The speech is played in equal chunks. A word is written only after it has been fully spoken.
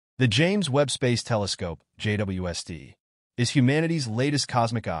The James Webb Space Telescope, JWST, is humanity's latest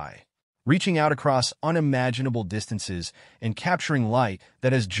cosmic eye, reaching out across unimaginable distances and capturing light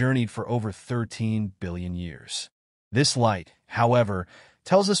that has journeyed for over 13 billion years. This light, however,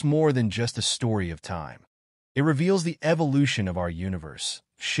 tells us more than just a story of time. It reveals the evolution of our universe,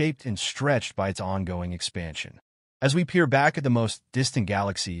 shaped and stretched by its ongoing expansion. As we peer back at the most distant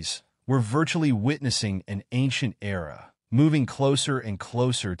galaxies, we're virtually witnessing an ancient era, moving closer and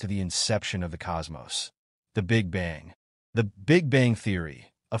closer to the inception of the cosmos. The Big Bang. The Big Bang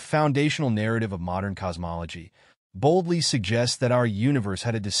Theory, a foundational narrative of modern cosmology, boldly suggests that our universe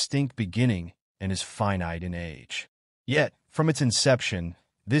had a distinct beginning and is finite in age. Yet, from its inception,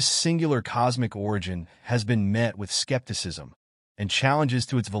 this singular cosmic origin has been met with skepticism, and challenges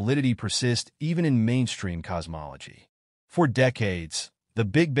to its validity persist even in mainstream cosmology. For decades, the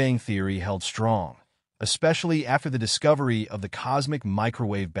Big Bang Theory held strong, especially after the discovery of the cosmic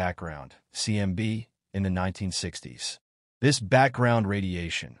microwave background, CMB, in the 1960s. This background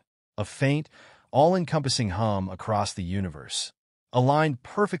radiation, a faint, all-encompassing hum across the universe, aligned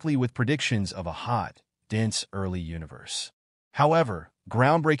perfectly with predictions of a hot, dense early universe. However,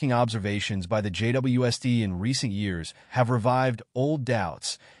 groundbreaking observations by the JWST in recent years have revived old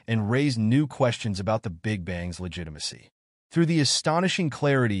doubts and raised new questions about the Big Bang's legitimacy. Through the astonishing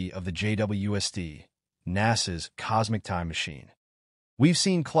clarity of the JWST, NASA's cosmic time machine, we've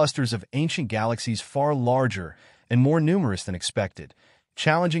seen clusters of ancient galaxies far larger and more numerous than expected,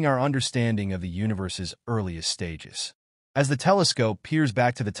 challenging our understanding of the universe's earliest stages. As the telescope peers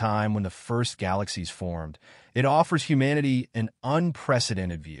back to the time when the first galaxies formed, it offers humanity an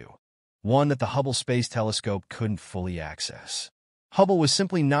unprecedented view, one that the Hubble Space Telescope couldn't fully access. Hubble was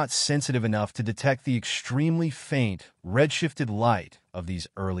simply not sensitive enough to detect the extremely faint, redshifted light of these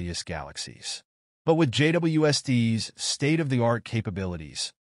earliest galaxies. But with JWST's state-of-the-art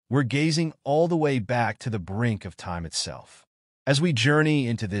capabilities, we're gazing all the way back to the brink of time itself. As we journey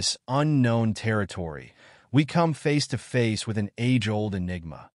into this unknown territory, we come face to face with an age-old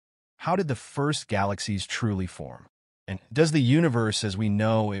enigma. How did the first galaxies truly form? And does the universe as we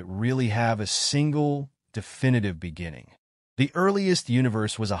know it really have a single, definitive beginning? The earliest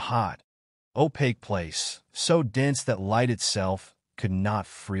universe was a hot, opaque place, so dense that light itself could not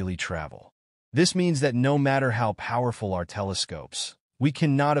freely travel. This means that no matter how powerful our telescopes, we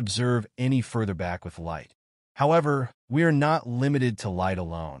cannot observe any further back with light. However, we are not limited to light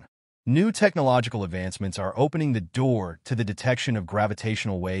alone. New technological advancements are opening the door to the detection of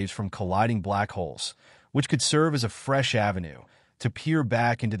gravitational waves from colliding black holes, which could serve as a fresh avenue to peer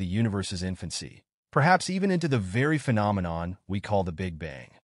back into the universe's infancy, perhaps even into the very phenomenon we call the Big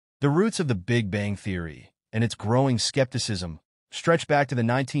Bang. The roots of the Big Bang Theory and its growing skepticism stretch back to the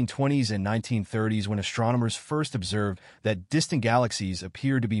 1920s and 1930s when astronomers first observed that distant galaxies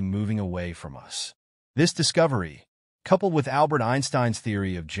appeared to be moving away from us. This discovery, coupled with Albert Einstein's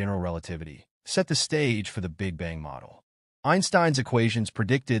theory of general relativity, set the stage for the Big Bang model. Einstein's equations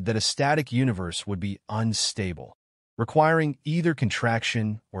predicted that a static universe would be unstable, requiring either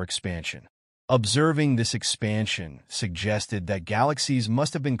contraction or expansion. Observing this expansion suggested that galaxies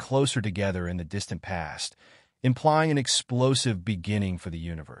must have been closer together in the distant past, implying an explosive beginning for the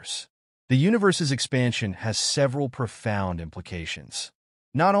universe. The universe's expansion has several profound implications.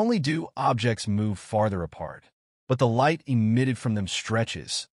 Not only do objects move farther apart, but the light emitted from them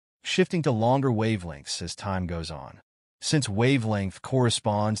stretches, shifting to longer wavelengths as time goes on. Since wavelength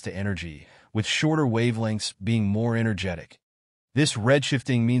corresponds to energy, with shorter wavelengths being more energetic, this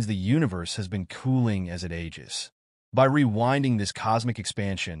redshifting means the universe has been cooling as it ages. By rewinding this cosmic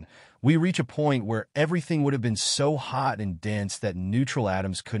expansion, we reach a point where everything would have been so hot and dense that neutral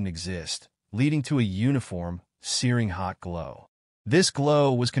atoms couldn't exist, leading to a uniform, searing hot glow. This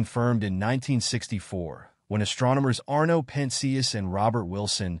glow was confirmed in 1964, when astronomers Arno Penzias and Robert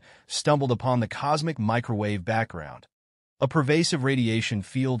Wilson stumbled upon the cosmic microwave background, a pervasive radiation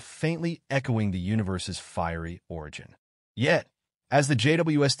field faintly echoing the universe's fiery origin. Yet, as the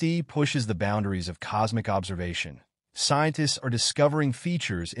JWST pushes the boundaries of cosmic observation, scientists are discovering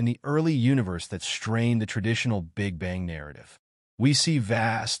features in the early universe that strain the traditional Big Bang narrative. We see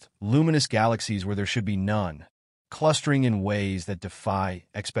vast, luminous galaxies where there should be none, clustering in ways that defy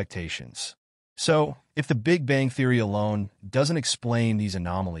expectations. So, if the Big Bang Theory alone doesn't explain these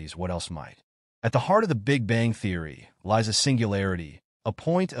anomalies, what else might? At the heart of the Big Bang Theory lies a singularity, a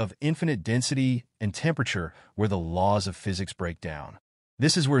point of infinite density and temperature where the laws of physics break down.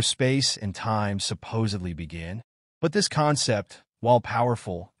 This is where space and time supposedly begin. But this concept, while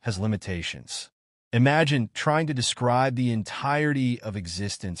powerful, has limitations. Imagine trying to describe the entirety of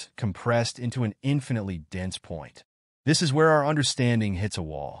existence compressed into an infinitely dense point. This is where our understanding hits a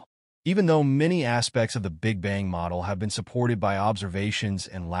wall. Even though many aspects of the Big Bang model have been supported by observations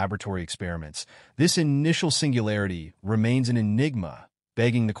and laboratory experiments, this initial singularity remains an enigma,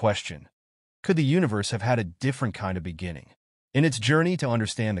 begging the question, could the universe have had a different kind of beginning? In its journey to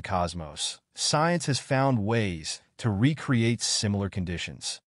understand the cosmos, science has found ways to recreate similar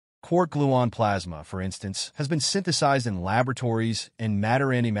conditions. Quark-gluon plasma, for instance, has been synthesized in laboratories, and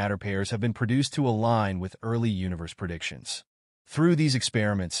matter-antimatter pairs have been produced to align with early universe predictions. Through these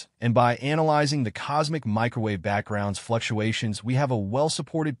experiments, and by analyzing the cosmic microwave background's fluctuations, we have a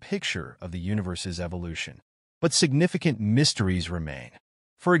well-supported picture of the universe's evolution. But significant mysteries remain.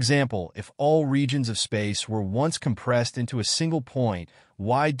 For example, if all regions of space were once compressed into a single point,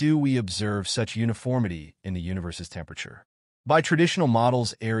 why do we observe such uniformity in the universe's temperature? By traditional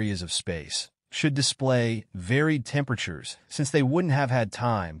models, areas of space should display varied temperatures since they wouldn't have had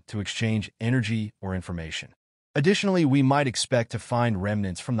time to exchange energy or information. Additionally, we might expect to find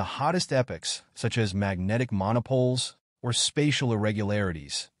remnants from the hottest epochs, such as magnetic monopoles or spatial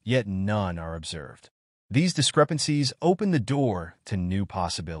irregularities, yet none are observed. These discrepancies open the door to new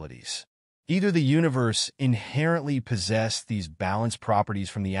possibilities. Either the universe inherently possessed these balanced properties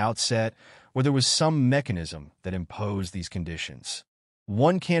from the outset, or there was some mechanism that imposed these conditions.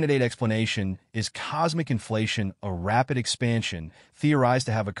 One candidate explanation is cosmic inflation, a rapid expansion theorized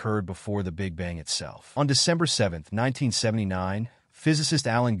to have occurred before the Big Bang itself. On December 7, 1979, physicist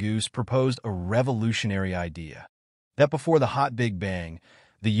Alan Guth proposed a revolutionary idea that before the hot Big Bang,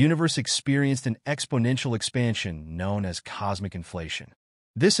 the universe experienced an exponential expansion known as cosmic inflation.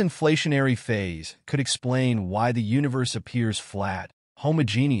 This inflationary phase could explain why the universe appears flat,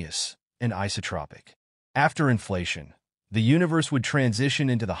 homogeneous, and isotropic. After inflation, the universe would transition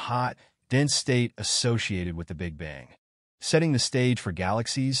into the hot, dense state associated with the Big Bang, setting the stage for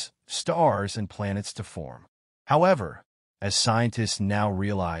galaxies, stars, and planets to form. However, as scientists now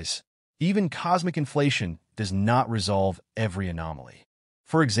realize, even cosmic inflation does not resolve every anomaly.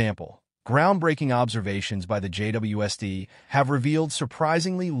 For example, groundbreaking observations by the JWST have revealed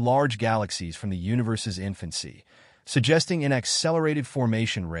surprisingly large galaxies from the universe's infancy, suggesting an accelerated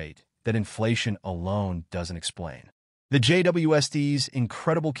formation rate that inflation alone doesn't explain. The JWST's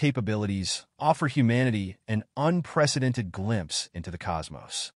incredible capabilities offer humanity an unprecedented glimpse into the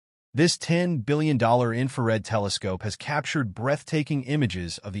cosmos. This $10 billion infrared telescope has captured breathtaking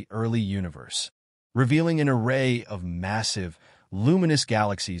images of the early universe, revealing an array of massive, luminous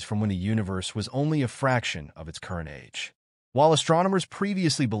galaxies from when the universe was only a fraction of its current age. While astronomers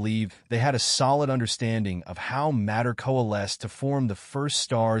previously believed they had a solid understanding of how matter coalesced to form the first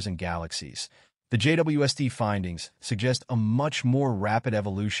stars and galaxies, the JWST findings suggest a much more rapid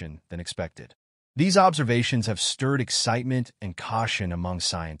evolution than expected. These observations have stirred excitement and caution among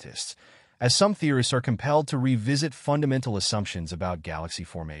scientists, as some theorists are compelled to revisit fundamental assumptions about galaxy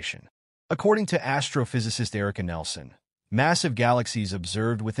formation. According to astrophysicist Erica Nelson, massive galaxies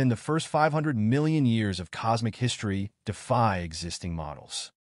observed within the first 500 million years of cosmic history defy existing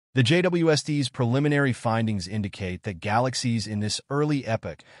models. The JWST's preliminary findings indicate that galaxies in this early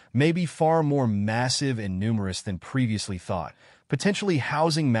epoch may be far more massive and numerous than previously thought, potentially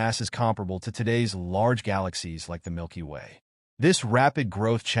housing masses comparable to today's large galaxies like the Milky Way. This rapid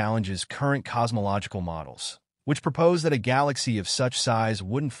growth challenges current cosmological models, which propose that a galaxy of such size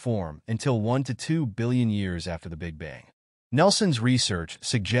wouldn't form until 1 to 2 billion years after the Big Bang. Nelson's research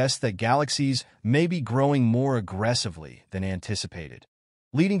suggests that galaxies may be growing more aggressively than anticipated,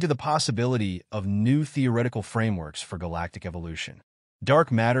 leading to the possibility of new theoretical frameworks for galactic evolution. Dark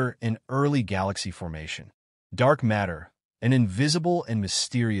matter and early galaxy formation. Dark matter, an invisible and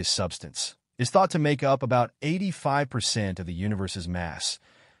mysterious substance, is thought to make up about 85% of the universe's mass,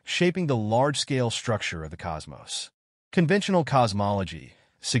 shaping the large-scale structure of the cosmos. Conventional cosmology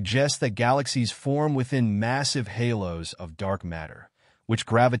suggests that galaxies form within massive halos of dark matter, which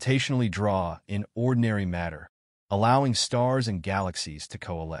gravitationally draw in ordinary matter, allowing stars and galaxies to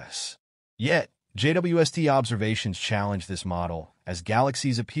coalesce. Yet, JWST observations challenge this model, as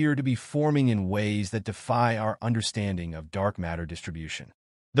galaxies appear to be forming in ways that defy our understanding of dark matter distribution.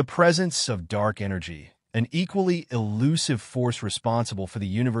 The presence of dark energy, an equally elusive force responsible for the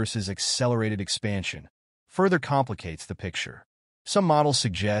universe's accelerated expansion, further complicates the picture. Some models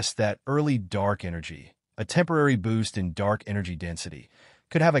suggest that early dark energy, a temporary boost in dark energy density,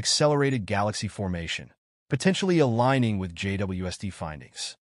 could have accelerated galaxy formation, potentially aligning with JWST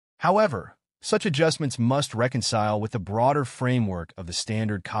findings. However, such adjustments must reconcile with the broader framework of the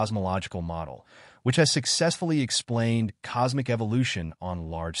standard cosmological model, which has successfully explained cosmic evolution on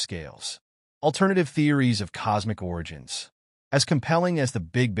large scales. Alternative theories of cosmic origins. As compelling as the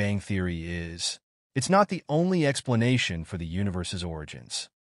Big Bang theory is, it's not the only explanation for the universe's origins.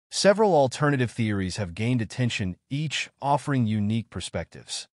 Several alternative theories have gained attention, each offering unique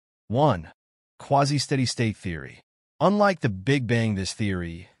perspectives. 1. Quasi-steady-state theory. Unlike the Big Bang, this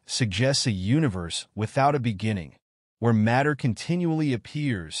theory suggests a universe without a beginning, where matter continually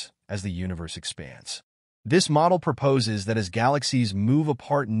appears as the universe expands. This model proposes that as galaxies move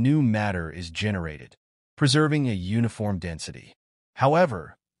apart, new matter is generated, preserving a uniform density.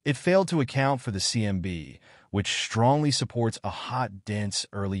 However, it failed to account for the CMB, which strongly supports a hot, dense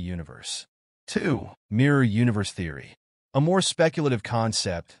early universe. 2. Mirror universe theory. A more speculative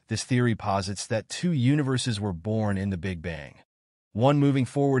concept, this theory posits that two universes were born in the Big Bang, one moving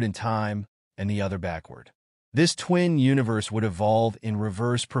forward in time and the other backward. This twin universe would evolve in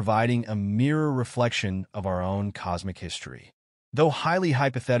reverse, providing a mirror reflection of our own cosmic history. Though highly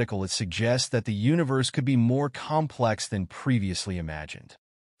hypothetical, it suggests that the universe could be more complex than previously imagined.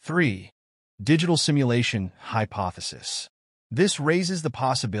 3. Digital simulation hypothesis. This raises the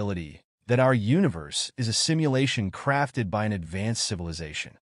possibility that our universe is a simulation crafted by an advanced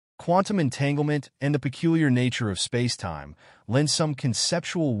civilization. Quantum entanglement and the peculiar nature of space-time lend some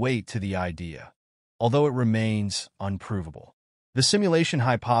conceptual weight to the idea, although it remains unprovable. The simulation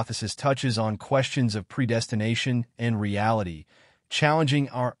hypothesis touches on questions of predestination and reality, challenging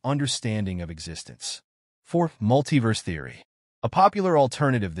our understanding of existence. 4. Multiverse theory. A popular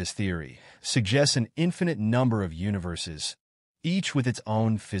alternative, this theory suggests an infinite number of universes, each with its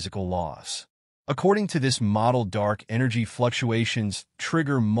own physical laws. According to this model, dark energy fluctuations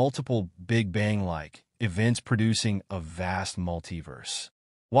trigger multiple Big Bang-like events, producing a vast multiverse.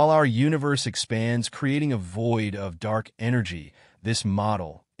 While our universe expands, creating a void of dark energy, this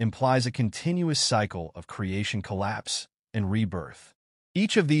model implies a continuous cycle of creation, collapse, and rebirth.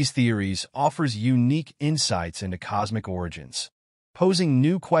 Each of these theories offers unique insights into cosmic origins, posing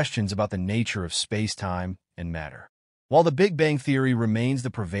new questions about the nature of space-time and matter. While the Big Bang theory remains the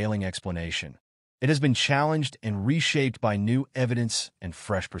prevailing explanation, it has been challenged and reshaped by new evidence and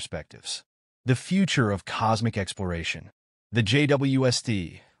fresh perspectives. The future of cosmic exploration. The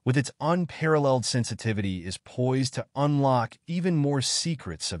JWST, with its unparalleled sensitivity, is poised to unlock even more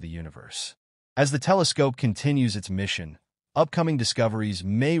secrets of the universe. As the telescope continues its mission, upcoming discoveries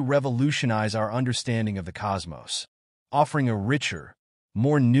may revolutionize our understanding of the cosmos, offering a richer,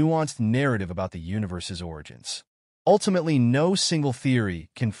 more nuanced narrative about the universe's origins. Ultimately, no single theory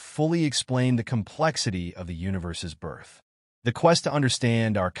can fully explain the complexity of the universe's birth. The quest to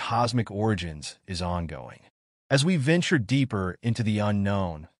understand our cosmic origins is ongoing. As we venture deeper into the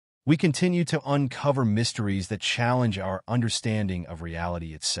unknown, we continue to uncover mysteries that challenge our understanding of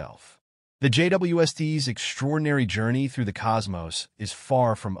reality itself. The JWST's extraordinary journey through the cosmos is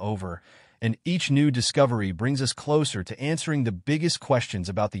far from over, and each new discovery brings us closer to answering the biggest questions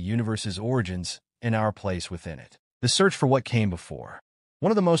about the universe's origins and our place within it. The search for what came before.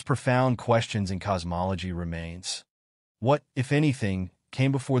 One of the most profound questions in cosmology remains: what, if anything,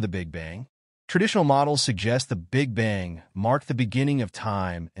 came before the Big Bang? Traditional models suggest the Big Bang marked the beginning of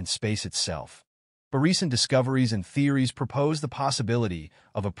time and space itself, but recent discoveries and theories propose the possibility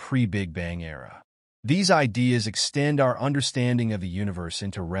of a pre-Big Bang era. These ideas extend our understanding of the universe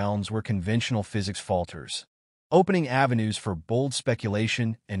into realms where conventional physics falters, opening avenues for bold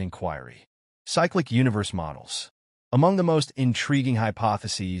speculation and inquiry. Cyclic universe models. Among the most intriguing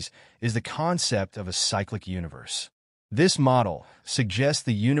hypotheses is the concept of a cyclic universe. This model suggests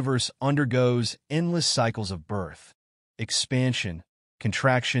the universe undergoes endless cycles of birth, expansion,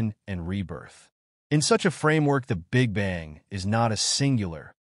 contraction, and rebirth. In such a framework, the Big Bang is not a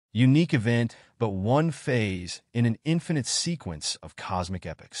singular, unique event, but one phase in an infinite sequence of cosmic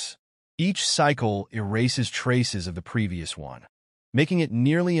epochs. Each cycle erases traces of the previous one, making it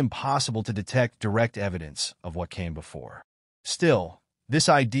nearly impossible to detect direct evidence of what came before. Still, this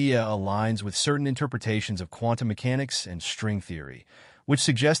idea aligns with certain interpretations of quantum mechanics and string theory, which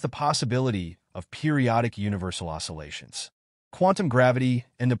suggest the possibility of periodic universal oscillations. Quantum gravity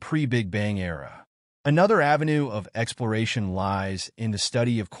and the pre-Big Bang era. Another avenue of exploration lies in the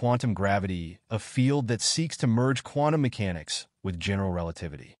study of quantum gravity, a field that seeks to merge quantum mechanics with general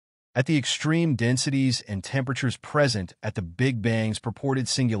relativity. At the extreme densities and temperatures present at the Big Bang's purported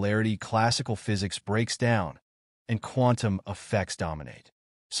singularity, classical physics breaks down, and quantum effects dominate.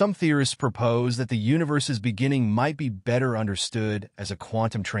 Some theorists propose that the universe's beginning might be better understood as a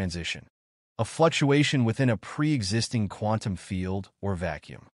quantum transition, a fluctuation within a pre-existing quantum field or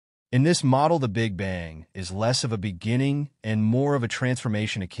vacuum. In this model, the Big Bang is less of a beginning and more of a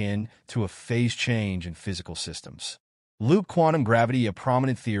transformation akin to a phase change in physical systems. Loop quantum gravity, a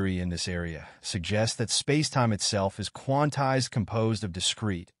prominent theory in this area, suggests that space-time itself is quantized, composed of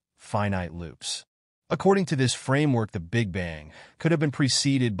discrete, finite loops. According to this framework, the Big Bang could have been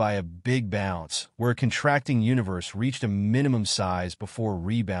preceded by a big bounce, where a contracting universe reached a minimum size before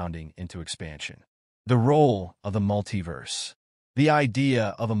rebounding into expansion. The role of the multiverse. The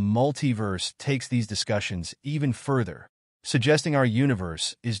idea of a multiverse takes these discussions even further, suggesting our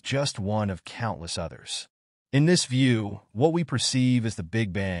universe is just one of countless others. In this view, what we perceive as the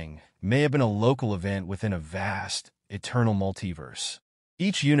Big Bang may have been a local event within a vast, eternal multiverse.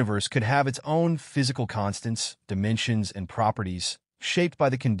 Each universe could have its own physical constants, dimensions, and properties shaped by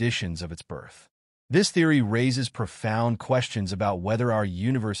the conditions of its birth. This theory raises profound questions about whether our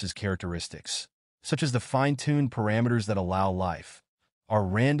universe's characteristics, such as the fine-tuned parameters that allow life, are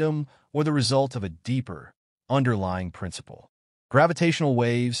random or the result of a deeper, underlying principle. Gravitational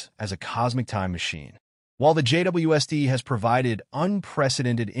waves as a cosmic time machine. While the JWST has provided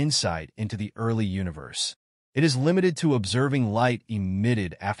unprecedented insight into the early universe, it is limited to observing light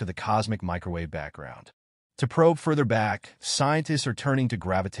emitted after the cosmic microwave background. To probe further back, scientists are turning to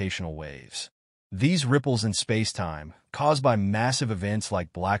gravitational waves. These ripples in space-time, caused by massive events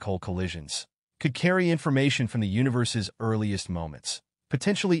like black hole collisions, could carry information from the universe's earliest moments,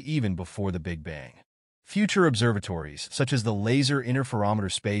 potentially even before the Big Bang. Future observatories, such as the Laser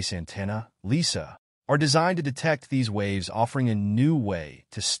Interferometer Space Antenna, LISA, are designed to detect these waves, offering a new way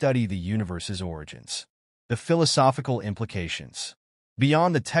to study the universe's origins. The philosophical implications.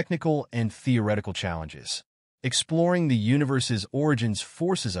 Beyond the technical and theoretical challenges, exploring the universe's origins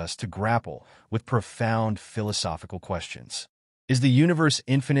forces us to grapple with profound philosophical questions. Is the universe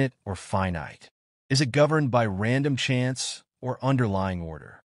infinite or finite? Is it governed by random chance or underlying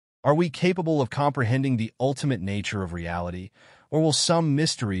order? Are we capable of comprehending the ultimate nature of reality, or will some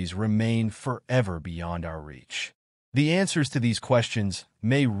mysteries remain forever beyond our reach? The answers to these questions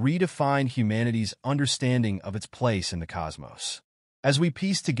may redefine humanity's understanding of its place in the cosmos. As we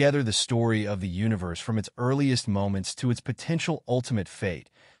piece together the story of the universe from its earliest moments to its potential ultimate fate,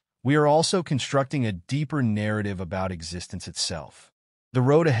 we are also constructing a deeper narrative about existence itself. The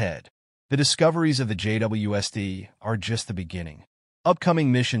road ahead. The discoveries of the JWST are just the beginning. Upcoming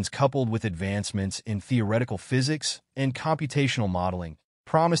missions, coupled with advancements in theoretical physics and computational modeling,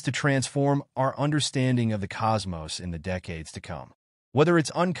 promise to transform our understanding of the cosmos in the decades to come. Whether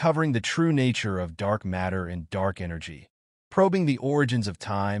it's uncovering the true nature of dark matter and dark energy, probing the origins of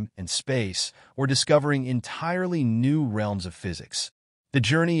time and space, or discovering entirely new realms of physics, the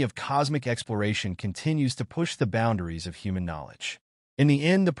journey of cosmic exploration continues to push the boundaries of human knowledge. In the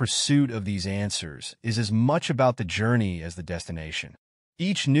end, the pursuit of these answers is as much about the journey as the destination.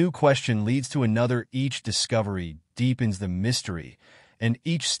 Each new question leads to another, each discovery deepens the mystery, and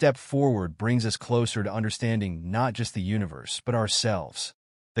each step forward brings us closer to understanding not just the universe, but ourselves.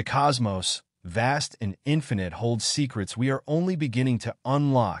 The cosmos, vast and infinite, holds secrets we are only beginning to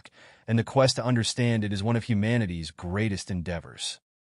unlock, and the quest to understand it is one of humanity's greatest endeavors.